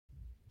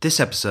This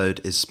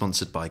episode is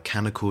sponsored by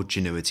Canaccord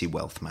Genuity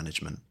Wealth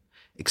Management,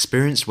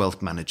 experienced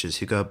wealth managers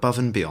who go above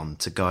and beyond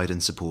to guide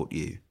and support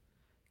you.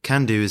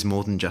 Can do is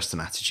more than just an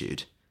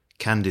attitude.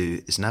 Can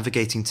do is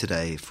navigating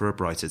today for a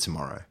brighter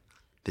tomorrow.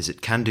 Visit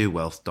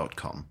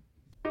candowealth.com.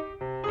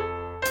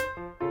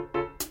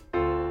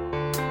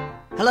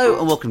 Hello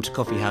and welcome to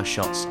Coffee House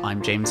Shots.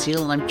 I'm James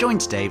Heale and I'm joined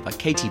today by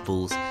Katy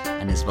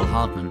and Isabel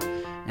Hardman.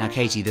 Now,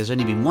 Katy, there's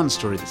only been one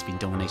story that's been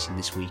dominating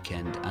this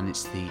weekend, and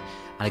it's the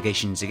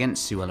allegations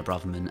against Suella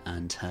Braverman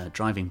and her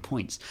driving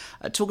points.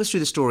 Talk us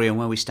through the story and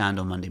where we stand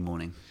on Monday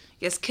morning.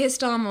 Yes, Keir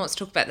Starmer wants to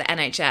talk about the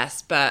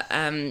NHS, but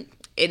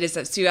it is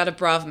Suella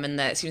Braverman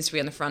that seems to be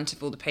on the front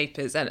of all the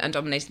papers and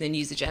dominating the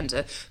news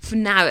agenda, for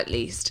now at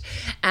least.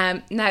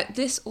 Now,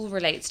 this all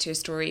relates to a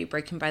story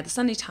broken by the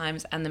Sunday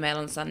Times and the Mail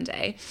on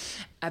Sunday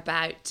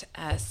about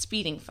a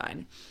speeding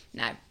fine.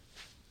 Now,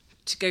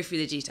 to go through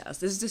the details,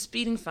 this is a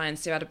speeding fine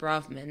Suella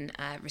Braverman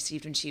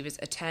received when she was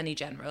Attorney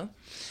General.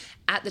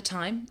 At the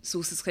time,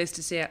 sources close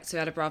to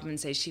Suella Braverman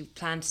say she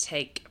planned to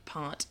take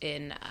part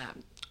in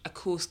a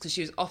course because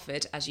she was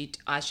offered, as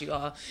you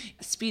are,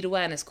 a speed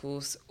awareness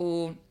course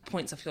or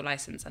points off your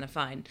licence and a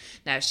fine.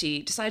 Now,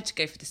 she decided to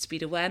go for the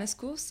speed awareness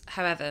course.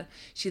 However,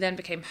 she then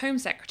became Home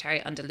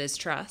Secretary under Liz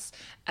Truss.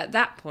 At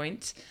that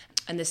point,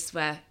 and this is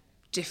where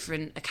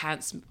different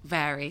accounts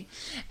vary,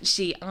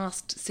 she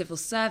asked civil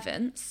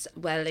servants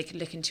whether they could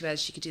look into whether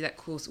she could do that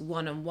course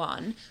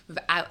one-on-one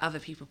without other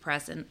people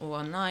present or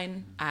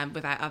online,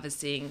 without others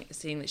seeing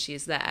that she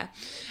is there.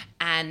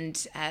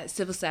 And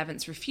civil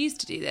servants refused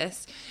to do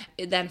this.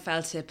 It then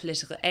fell to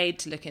political aid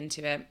to look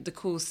into it. The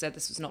course said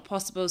this was not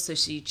possible, so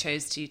she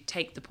chose to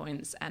take the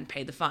points and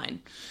pay the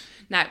fine.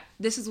 Now,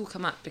 this has all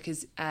come up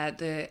because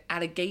the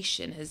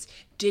allegation is,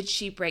 did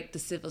she break the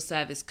civil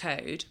service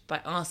code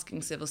by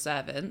asking civil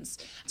servants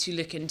to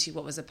look into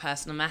what was a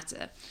personal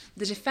matter?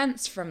 The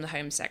defence from the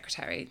Home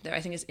Secretary, though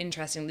I think is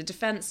interesting, the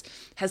defence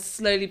has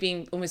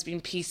slowly almost been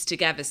pieced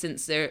together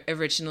since the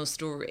original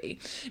story.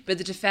 But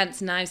the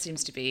defence now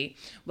seems to be,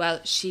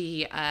 well,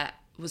 she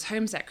was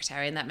Home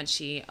Secretary, and that meant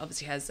she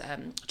obviously has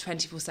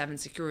 24/7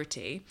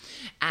 security,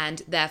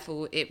 and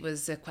therefore it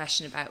was a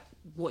question about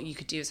what you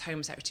could do as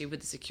Home Secretary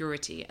with the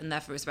security, and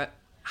therefore it's about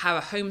how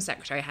a Home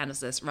Secretary handles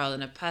this rather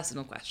than a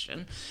personal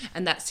question,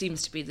 and that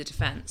seems to be the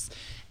defence.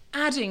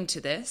 Adding to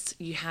this,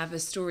 you have a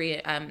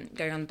story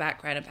going on in the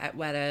background about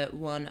whether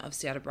one of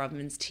Suella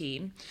Braverman's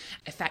team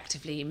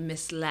effectively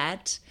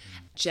misled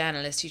a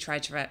journalist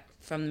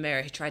from the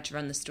Mirror who tried to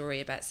run the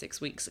story about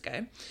 6 weeks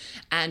ago.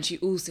 And you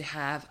also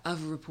have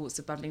other reports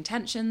of bubbling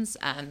tensions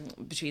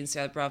between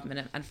Suella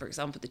Braverman and, for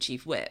example, the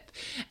Chief Whip.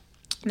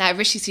 Now,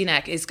 Rishi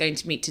Sunak is going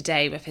to meet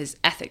today with his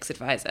ethics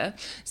advisor,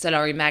 Sir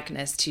Laurie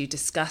Magnus, to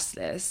discuss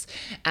this.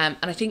 And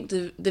I think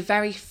the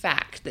very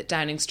fact that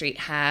Downing Street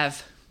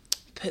have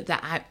put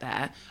that out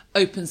there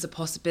opens the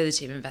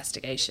possibility of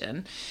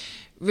investigation.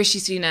 Rishi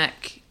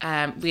Sunak,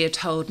 we are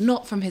told,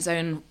 not from his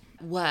own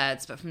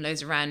words, but from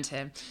those around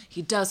him,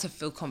 he does have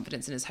full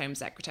confidence in his Home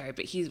Secretary,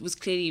 but he was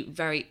clearly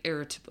very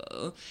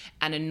irritable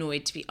and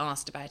annoyed to be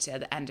asked about it at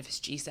the end of his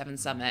G7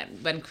 summit.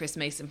 When Chris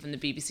Mason from the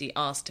BBC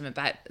asked him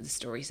about the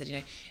story, he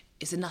said,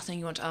 is there nothing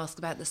you want to ask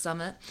about the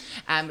summit?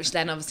 Which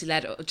then obviously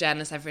led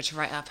journalists over to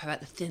write up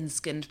about the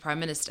thin-skinned Prime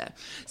Minister.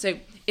 So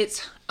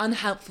it's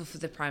unhelpful for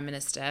the Prime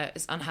Minister,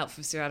 it's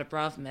unhelpful for Suella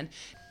Braverman.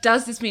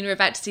 Does this mean we're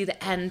about to see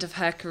the end of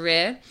her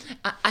career?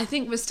 I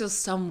think we're still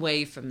some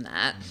way from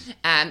that.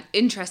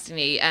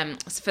 Interestingly,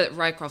 Philip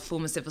Rycroft,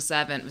 former civil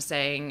servant, was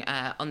saying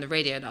on the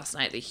radio last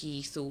night that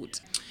he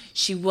thought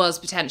she was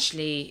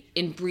potentially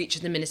in breach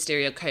of the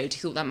ministerial code.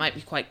 He thought that might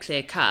be quite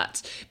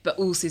clear-cut, but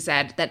also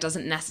said that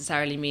doesn't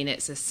necessarily mean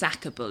it's a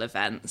sackable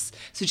offence,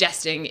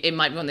 suggesting it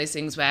might be one of those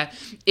things where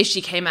if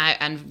she came out,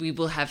 and we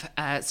will have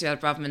Suella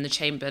Braverman in the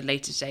chamber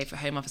later today for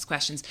Home Office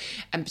questions,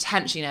 and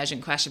potentially an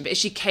urgent question, but if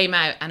she came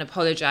out and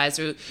apologised,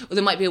 or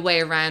there might be a way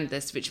around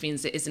this, which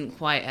means it isn't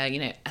quite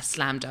a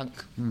slam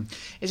dunk.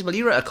 Isabel,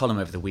 you wrote a column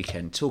over the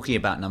weekend talking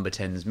about Number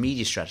 10's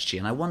media strategy,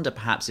 and I wonder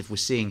perhaps if we're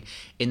seeing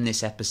in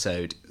this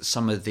episode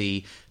some of the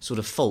sort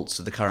of faults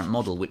of the current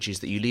model, which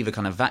is that you leave a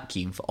kind of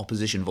vacuum for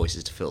opposition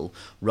voices to fill,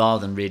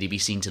 rather than really be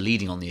seen to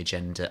leading on the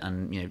agenda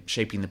and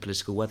shaping the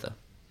political weather.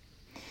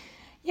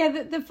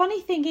 Yeah, the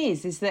funny thing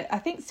is that I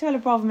think Suella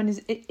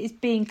Braverman is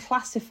being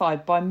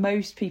classified by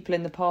most people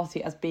in the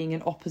party as being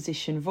an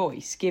opposition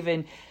voice,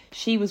 given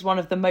she was one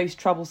of the most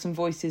troublesome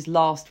voices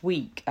last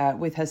week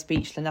with her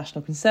speech to the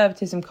National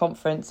Conservatism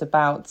Conference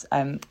about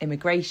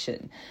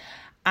immigration.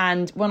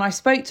 And when I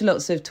spoke to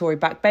lots of Tory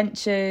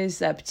backbenchers,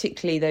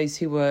 particularly those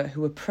who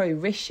were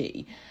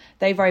pro-Rishi,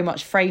 they very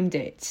much framed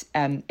it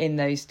in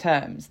those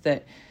terms,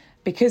 that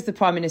because the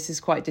Prime Minister is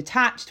quite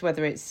detached,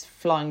 whether it's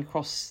flying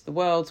across the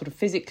world, sort of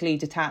physically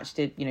detached,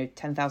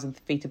 10,000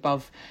 feet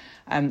above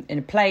in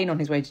a plane on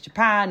his way to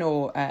Japan,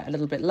 or a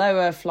little bit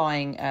lower,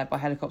 flying by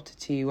helicopter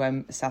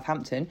to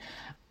Southampton,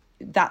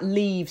 that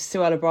leaves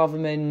Suella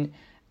Braverman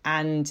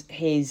and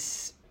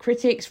his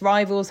critics,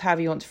 rivals,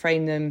 however you want to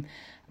frame them,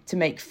 to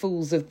make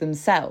fools of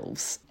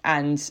themselves.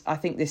 And I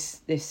think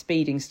this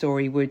speeding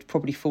story would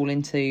probably fall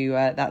into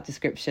that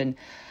description.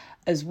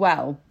 as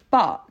well.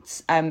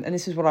 But, and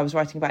this is what I was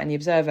writing about in The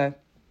Observer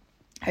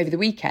over the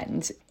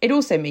weekend, it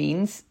also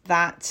means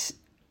that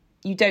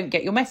you don't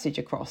get your message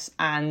across,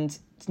 and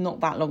it's not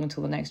that long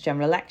until the next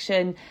general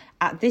election.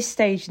 At this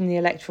stage in the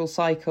electoral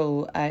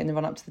cycle, in the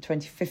run-up to the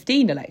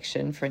 2015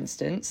 election, for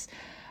instance,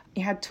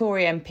 you had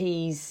Tory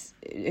MPs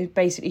who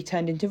basically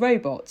turned into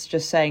robots,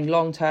 just saying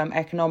long-term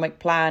economic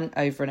plan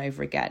over and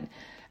over again.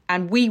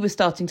 And we were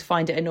starting to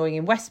find it annoying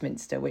in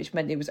Westminster, which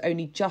meant it was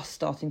only just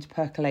starting to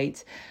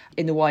percolate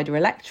in the wider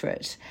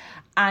electorate.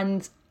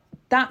 And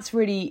that's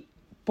really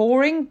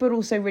boring, but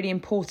also really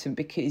important,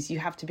 because you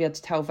have to be able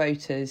to tell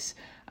voters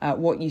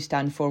what you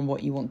stand for and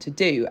what you want to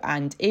do.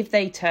 And if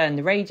they turn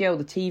the radio or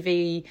the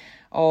TV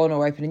on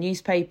or open a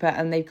newspaper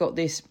and they've got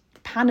this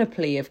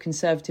panoply of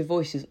Conservative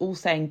voices all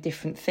saying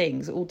different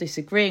things, all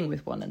disagreeing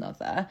with one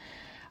another,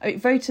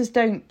 voters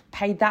don't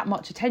pay that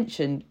much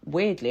attention,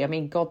 weirdly, I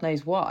mean, God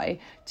knows why,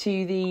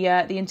 to the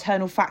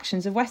internal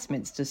factions of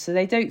Westminster. So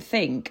they don't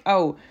think,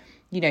 oh,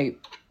 you know,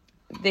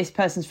 this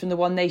person's from the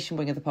One Nation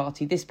wing of the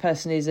party, this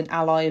person is an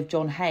ally of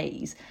John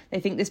Hayes.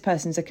 They think this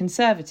person's a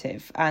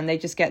Conservative, and they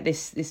just get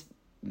this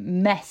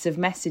mess of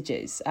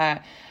messages.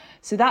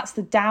 So that's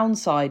the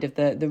downside of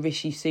the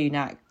Rishi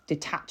Sunak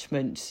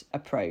detachment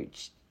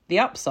approach. The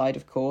upside,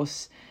 of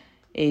course,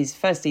 is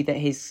firstly that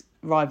his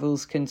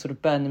rivals can sort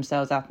of burn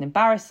themselves out and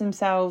embarrass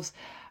themselves,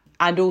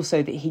 and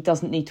also that he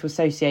doesn't need to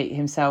associate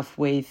himself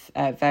with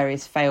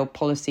various failed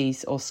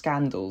policies or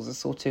scandals, a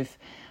sort of,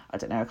 I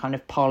don't know, a kind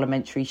of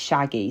parliamentary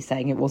Shaggy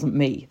saying it wasn't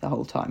me the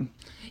whole time.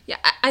 Yeah,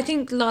 I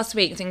think last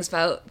week things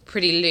felt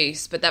pretty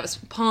loose, but that was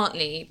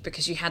partly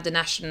because you had the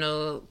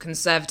National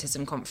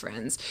Conservatism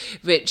Conference,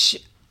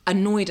 which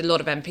annoyed a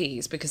lot of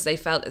MPs because they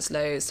felt as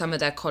though some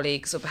of their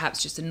colleagues, or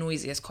perhaps just the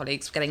noisiest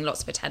colleagues, were getting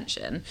lots of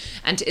attention.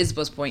 And to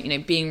Isabel's point, you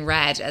know, being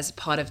read as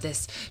part of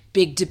this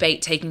big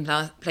debate taking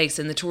place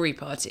in the Tory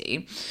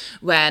party,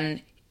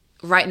 when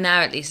right now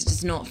at least it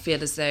does not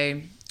feel as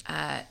though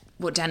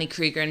what Danny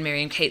Kruger and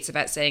Miriam Cates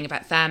are saying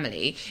about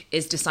family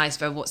is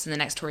decisive of what's in the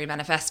next Tory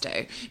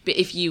manifesto. But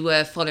if you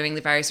were following the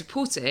various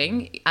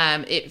reporting,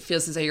 it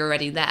feels as though you're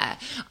already there.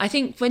 I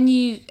think when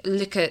you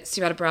look at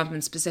Suella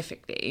Braverman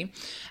specifically,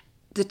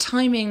 the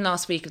timing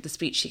last week of the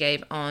speech she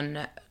gave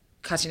on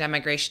cutting down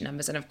migration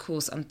numbers, and of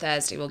course on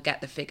Thursday we'll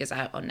get the figures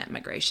out on net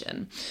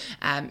migration,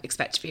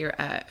 expect to be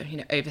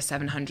over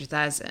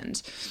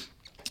 700,000.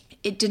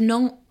 It did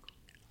not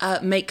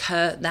make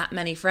her that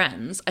many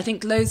friends. I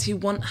think those who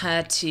want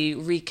her to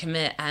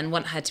recommit and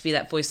want her to be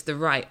that voice of the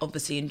right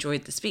obviously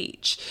enjoyed the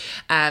speech.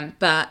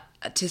 But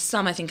to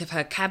some, I think, of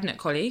her cabinet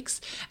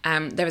colleagues,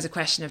 there is a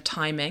question of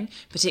timing,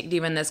 particularly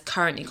when there's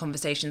currently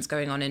conversations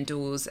going on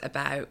indoors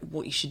about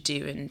what you should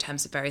do in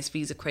terms of various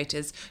visa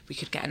quotas. We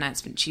could get an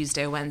announcement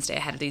Tuesday or Wednesday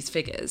ahead of these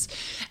figures.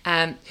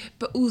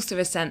 But also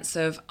a sense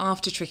of,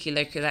 after tricky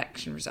local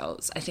election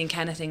results, I think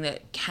anything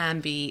that can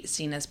be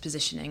seen as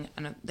positioning,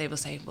 and they will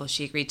say, well,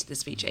 she agreed to the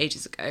speech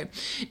ages ago,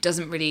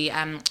 doesn't really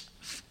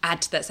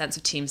add to that sense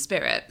of team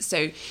spirit.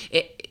 So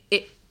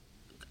it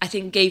I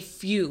think gave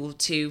fuel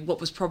to what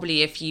was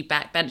probably a few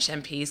backbench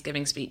MPs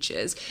giving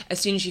speeches. As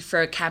soon as you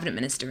throw a cabinet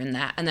minister in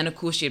there, and then of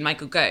course you and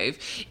Michael Gove,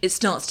 it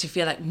starts to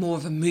feel like more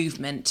of a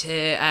movement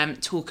to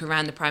talk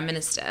around the Prime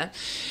Minister.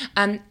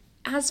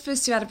 As for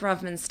Suella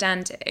Braverman's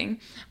standing,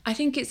 I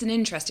think it's an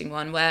interesting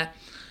one where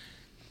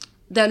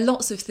there are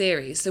lots of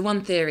theories. So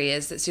one theory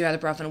is that Suella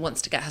Braverman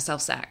wants to get herself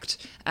sacked.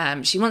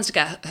 She wants to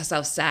get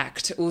herself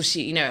sacked, or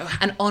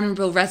an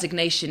honourable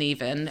resignation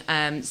even,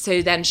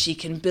 so then she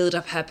can build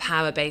up her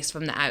power base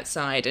from the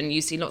outside. And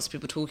you see lots of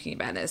people talking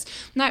about this.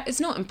 Now, it's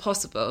not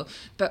impossible,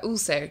 but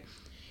also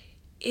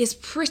it's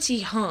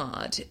pretty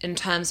hard in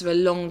terms of a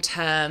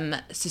long-term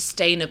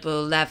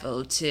sustainable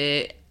level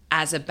to,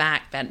 as a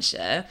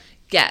backbencher,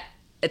 get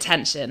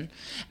attention.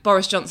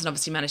 Boris Johnson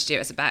obviously managed to do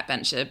it as a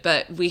backbencher,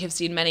 but we have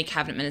seen many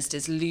cabinet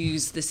ministers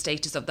lose the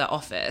status of their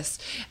office,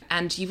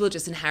 and you will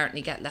just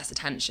inherently get less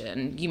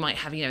attention. You might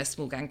have, a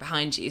small gang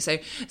behind you. So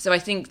I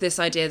think this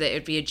idea that it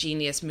would be a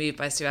genius move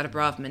by Suella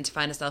Braverman to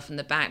find herself in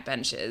the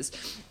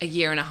backbenches a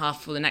year and a half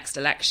before the next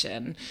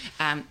election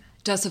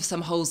does have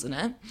some holes in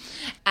it.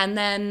 And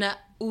then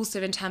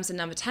also in terms of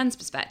Number 10's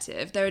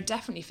perspective, there are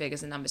definitely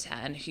figures in Number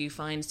 10 who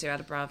find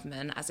Suella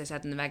Braverman, as I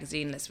said in the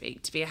magazine this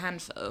week, to be a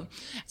handful.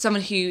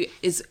 Someone who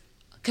is,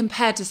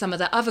 compared to some of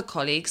their other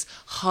colleagues,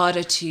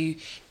 harder to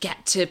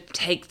get to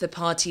take the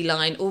party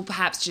line or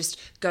perhaps just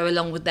go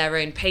along with their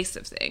own pace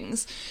of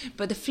things.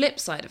 But the flip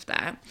side of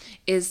that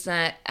is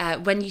that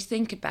when you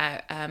think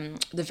about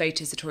the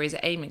voters the Tories are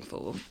aiming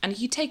for, and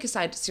you take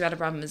aside Suella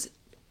Braverman's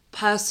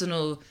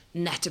personal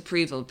net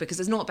approval, because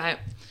it's not about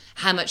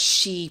how much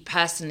she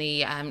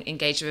personally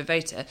engaged with a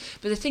voter,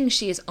 but the things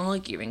she is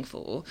arguing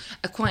for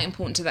are quite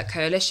important to that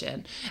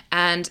coalition.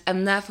 And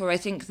therefore I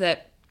think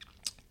that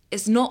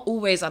it's not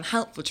always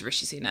unhelpful to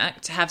Rishi Sunak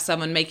to have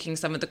someone making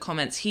some of the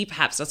comments he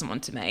perhaps doesn't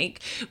want to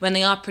make when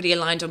they are pretty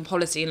aligned on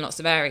policy in lots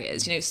of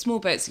areas. Small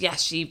boats,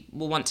 yes, she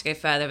will want to go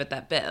further with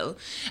that bill.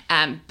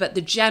 But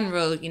the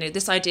general,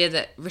 this idea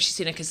that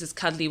Rishi Sunak is this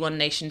cuddly one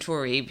nation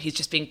Tory, he's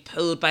just being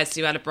pulled by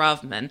Suella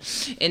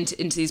Braverman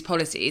into these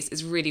policies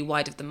is really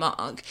wide of the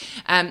mark.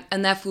 And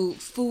therefore,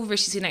 for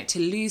Rishi Sunak to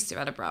lose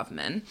Suella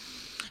Braverman,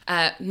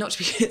 not to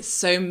be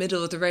so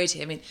middle of the road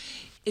here,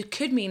 it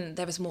could mean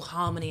there was more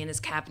harmony in his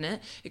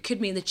cabinet. It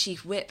could mean the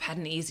chief whip had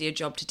an easier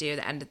job to do at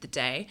the end of the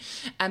day.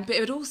 But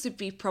it would also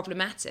be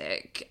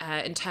problematic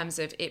in terms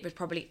of it would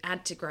probably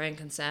add to growing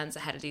concerns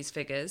ahead of these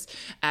figures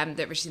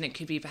that Rishi Sunak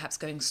could be perhaps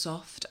going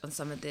soft on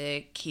some of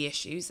the key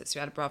issues that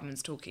Suella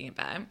Braverman's talking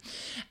about.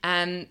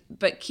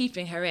 But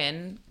keeping her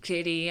in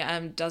clearly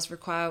does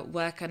require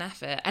work and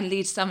effort and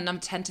leads some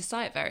number 10 to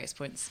sigh at various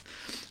points.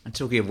 And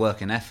talking of work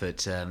and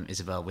effort,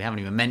 Isabel, we haven't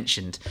even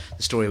mentioned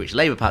the story which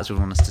Labour perhaps would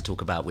want us to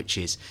talk about, which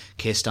is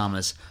Keir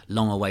Starmer's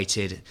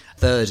long-awaited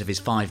third of his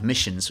 5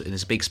 missions in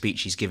this big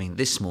speech he's giving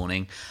this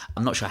morning.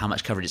 I'm not sure how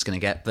much coverage it's going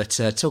to get, but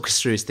talk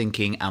us through his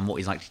thinking and what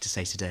he's likely to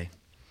say today.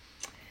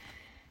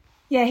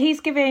 Yeah,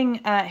 he's giving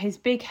his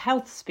big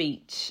health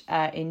speech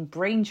in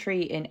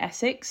Braintree in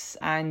Essex,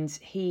 and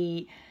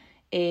he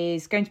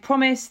is going to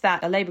promise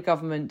that a Labour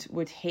government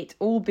would hit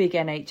all big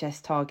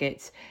NHS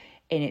targets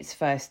in its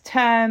first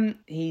term.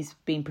 He's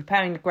been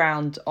preparing the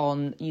ground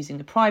on using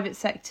the private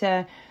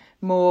sector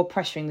more,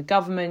 pressuring the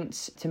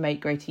government to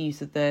make greater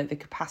use of the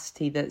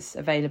capacity that's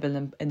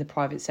available in the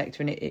private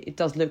sector. And it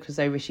does look as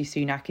though Rishi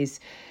Sunak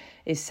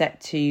is set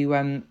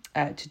to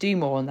do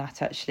more on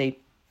that, actually.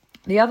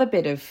 The other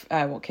bit of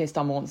what Keir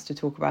Starmer wants to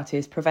talk about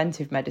is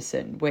preventive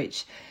medicine,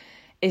 which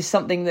is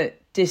something that,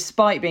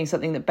 despite being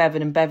something that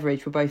Bevan and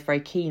Beveridge were both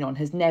very keen on,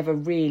 has never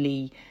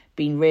really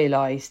been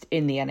realised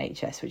in the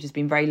NHS, which has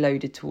been very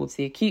loaded towards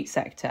the acute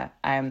sector.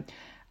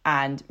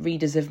 And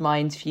readers of my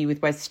interview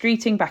with Wes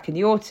Streeting back in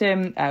the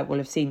autumn will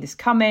have seen this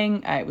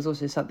coming. It was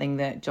also something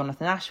that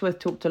Jonathan Ashworth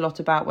talked a lot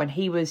about when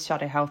he was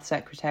Shadow Health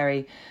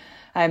Secretary.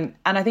 And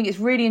I think it's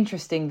really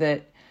interesting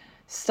that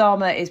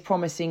Starmer is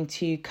promising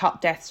to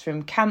cut deaths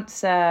from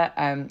cancer,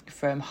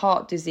 from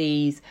heart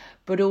disease,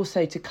 but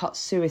also to cut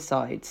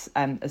suicides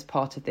as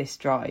part of this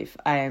drive.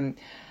 And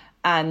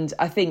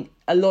I think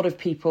a lot of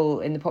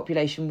people in the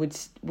population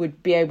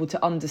would be able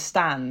to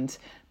understand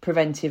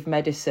preventive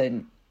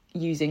medicine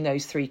using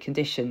those 3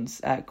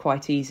 conditions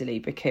quite easily,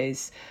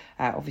 because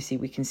obviously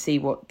we can see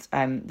what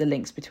the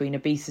links between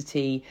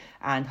obesity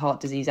and heart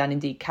disease and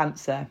indeed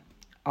cancer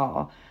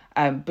are.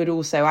 But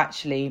also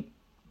actually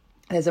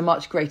there's a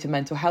much greater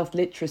mental health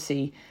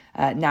literacy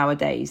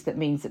nowadays that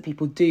means that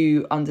people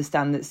do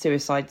understand that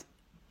suicide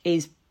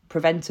is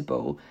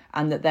preventable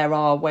and that there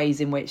are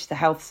ways in which the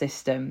health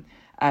system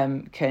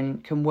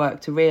can work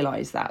to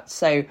realise that.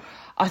 So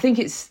I think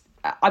it's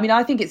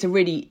a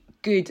really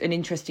good and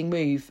interesting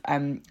move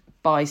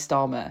by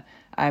Starmer.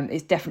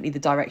 It's definitely the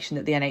direction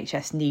that the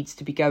NHS needs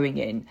to be going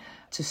in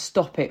to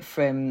stop it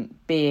from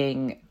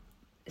being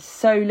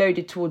so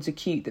loaded towards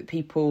acute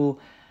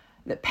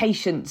that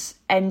patients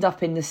end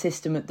up in the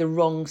system at the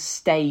wrong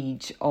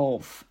stage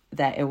of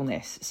their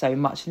illness, so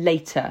much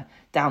later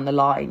down the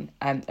line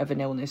of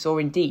an illness, or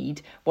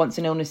indeed once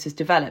an illness has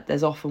developed,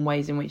 there's often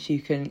ways in which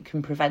you can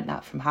prevent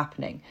that from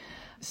happening.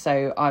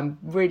 So I'm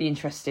really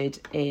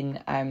interested in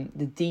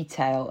the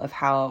detail of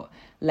how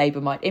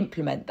Labour might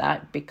implement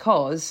that,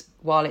 because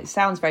while it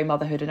sounds very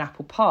motherhood and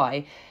apple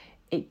pie,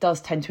 it does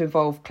tend to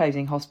involve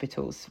closing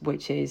hospitals,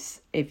 which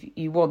is, if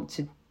you want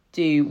to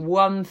do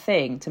one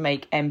thing to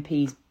make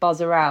MPs buzz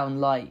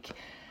around like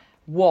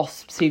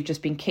wasps who've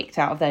just been kicked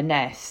out of their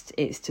nest,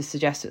 it's to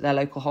suggest that their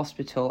local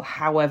hospital,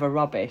 however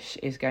rubbish,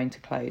 is going to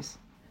close.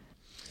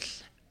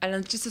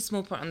 And just a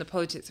small point on the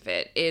politics of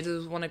it, it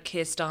is one of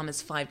Keir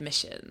Starmer's 5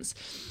 missions.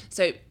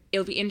 So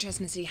it'll be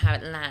interesting to see how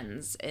it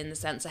lands, in the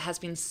sense there has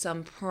been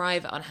some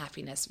private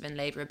unhappiness within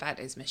Labour about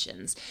those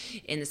missions,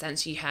 in the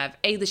sense you have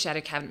the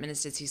shadow cabinet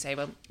ministers who say,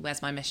 well,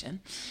 where's my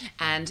mission?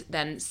 And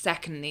then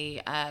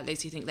secondly,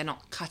 those who think they're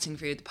not cutting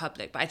through the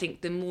public. But I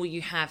think the more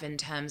you have in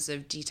terms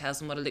of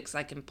details and what it looks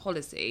like in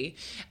policy,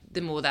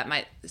 the more that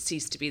might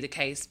cease to be the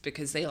case,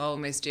 because they are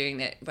almost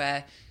doing it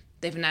where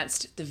they've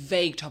announced the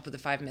vague top of the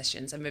 5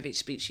 missions, and with each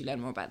speech you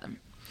learn more about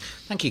them.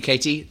 Thank you,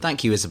 Katy.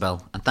 Thank you,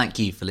 Isabel. And thank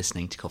you for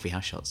listening to Coffee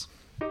House Shots.